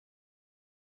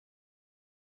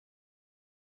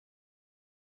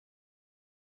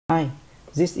Hi,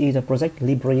 this is the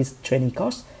ProjectLibre's training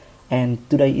course, and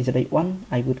today is day 1.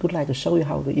 I would like to show you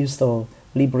how to install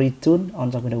Libre tool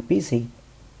on the Windows PC.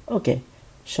 Okay,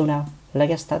 so now let's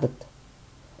get started.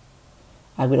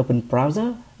 I will open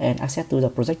browser and access to the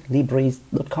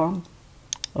ProjectLibre.com.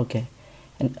 Okay,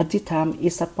 and at this time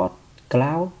it supports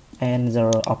cloud and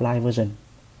the offline version.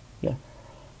 Yeah.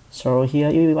 So here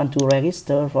if you want to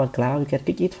register for cloud, you can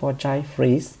click it for child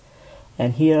free,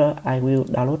 and here I will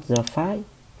download the file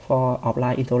for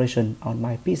offline installation on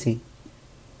my PC.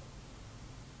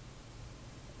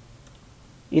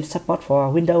 It supports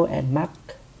for Windows and Mac,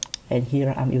 and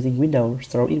here I'm using Windows,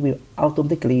 so it will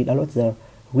automatically download the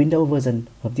Windows version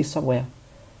of this software.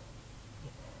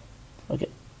 Okay,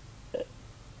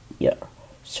 yeah.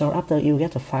 So after you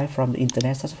get the file from the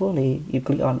internet successfully, you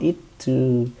click on it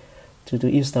to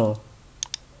install.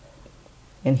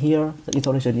 And here the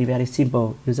installation is very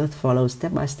simple. You just follow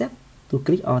step by step to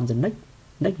click on the next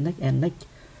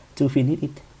to finish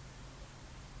it.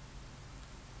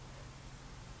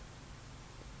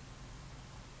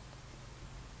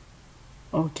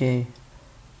 Okay,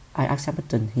 I accept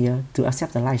button here to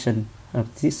accept the license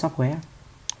of this software.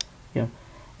 Here,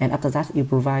 and after that you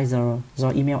provide your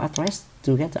email address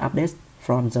to get the updates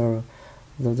from the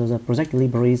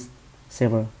ProjectLibre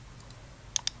server.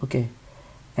 Okay,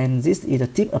 and this is the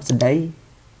tip of the day.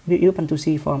 If you want to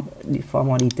see for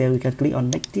more detail, you can click on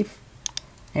next tip,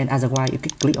 and otherwise you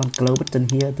can click on close button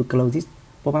here to close this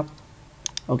pop-up.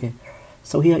 Okay,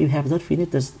 so here you have just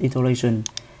finished this installation,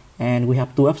 and we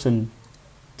have two options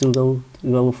to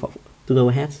go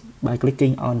ahead by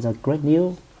clicking on the create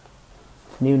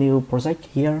new project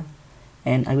here,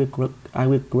 and I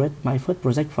will create my first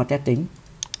project for testing,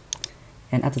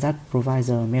 and after that provide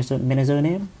the manager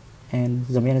name, and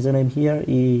the manager name here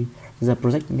is the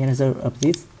project manager of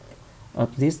this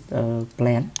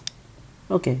plan.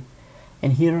 Okay,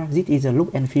 and here this is the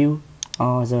look and feel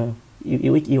or the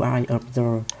UX UI of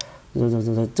the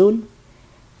tool,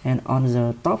 and on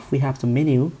the top we have the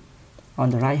menu. On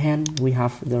the right hand we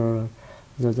have the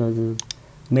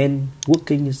main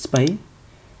working space,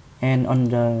 and on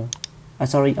the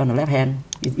on the left hand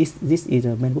this is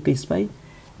the main working space,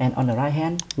 and on the right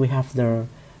hand we have the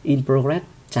in progress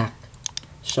chart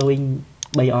showing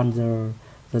based on the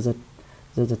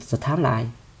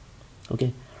timeline.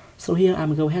 Okay, so here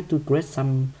I'm going ahead to create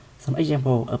some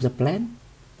example of the plan.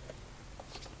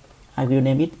 I will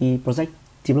name it the project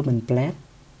development plan.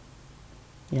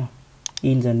 Yeah,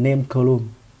 in the name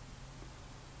column.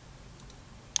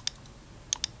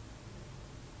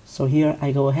 So here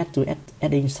I go ahead to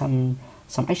adding some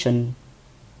action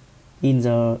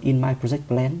in my project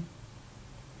plan.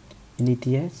 In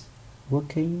ETS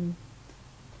working.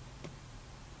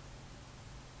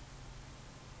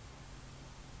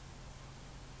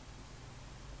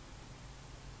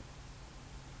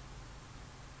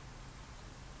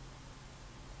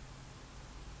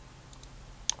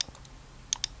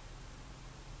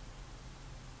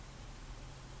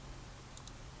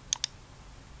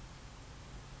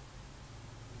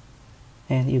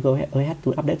 And you go ahead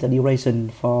to update the duration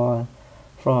for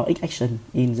each action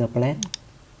in the plan.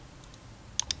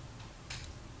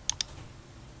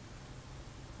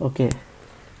 Okay.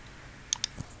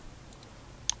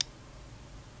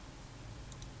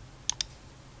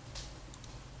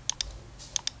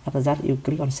 After that, you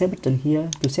click on save button here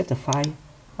to save the file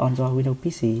on your Windows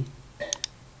PC.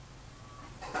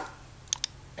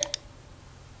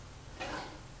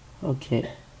 Okay.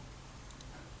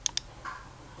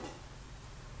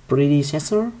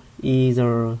 Predecessor is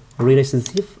the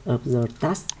relationship of the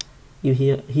task.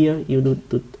 Here you do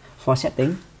for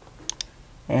setting,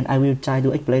 and I will try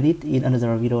to explain it in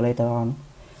another video later on.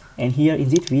 And here in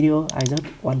this video I just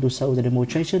want to show the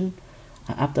demonstration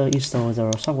after install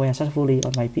the software successfully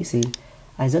on my PC.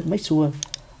 I just make sure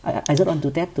I just want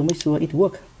to test to make sure it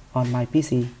works on my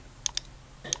PC.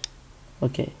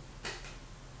 Okay.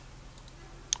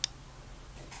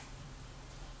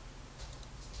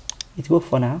 It works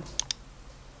for now,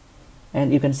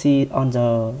 and you can see on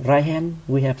the right hand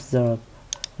we have the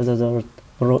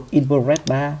info red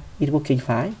bar. It's working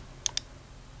fine,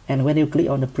 and when you click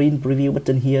on the print preview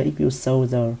button here, it will show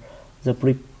the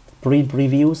print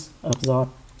previews of the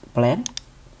plan,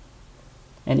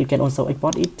 and you can also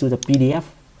export it to the PDF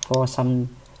for some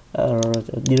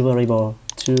deliverable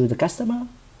to the customer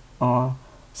or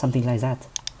something like that.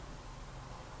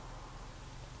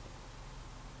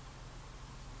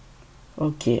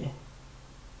 Okay,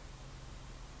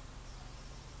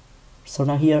 so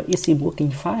now here it seems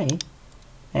working fine,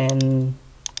 and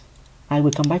I will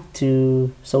come back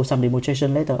to show some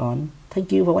demonstration later on.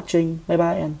 Thank you for watching. Bye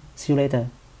bye and see you later.